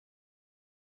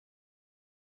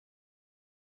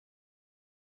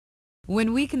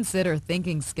When we consider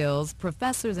thinking skills,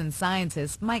 professors and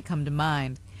scientists might come to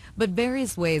mind, but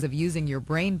various ways of using your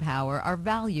brain power are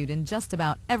valued in just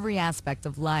about every aspect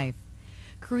of life.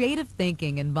 Creative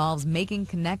thinking involves making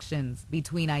connections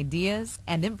between ideas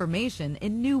and information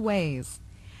in new ways.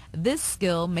 This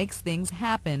skill makes things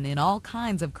happen in all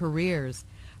kinds of careers,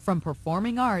 from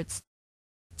performing arts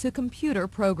to computer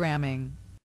programming.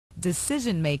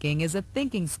 Decision-making is a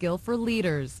thinking skill for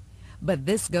leaders, but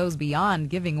this goes beyond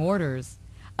giving orders.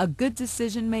 A good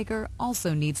decision-maker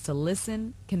also needs to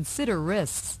listen, consider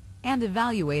risks, and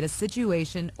evaluate a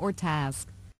situation or task.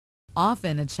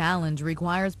 Often a challenge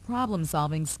requires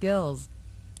problem-solving skills.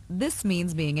 This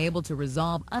means being able to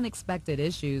resolve unexpected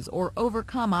issues or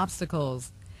overcome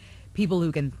obstacles. People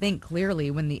who can think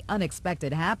clearly when the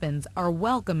unexpected happens are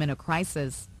welcome in a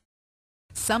crisis.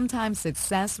 Sometimes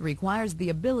success requires the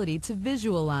ability to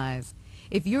visualize.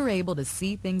 If you're able to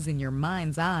see things in your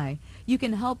mind's eye, you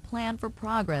can help plan for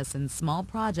progress in small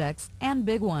projects and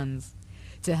big ones.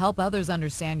 To help others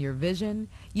understand your vision,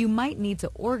 you might need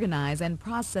to organize and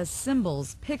process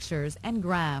symbols, pictures, and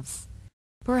graphs.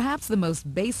 Perhaps the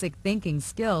most basic thinking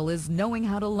skill is knowing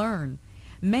how to learn.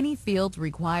 Many fields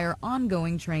require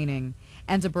ongoing training,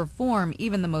 and to perform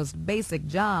even the most basic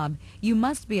job, you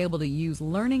must be able to use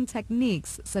learning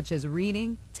techniques such as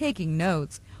reading, taking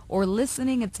notes, or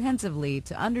listening attentively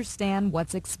to understand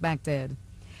what's expected.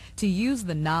 To use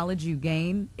the knowledge you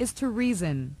gain is to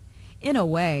reason. In a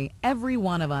way, every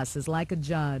one of us is like a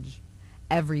judge.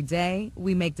 Every day,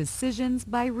 we make decisions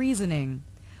by reasoning.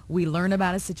 We learn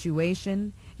about a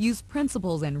situation, use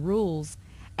principles and rules,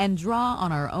 and draw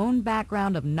on our own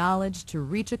background of knowledge to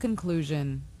reach a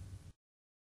conclusion.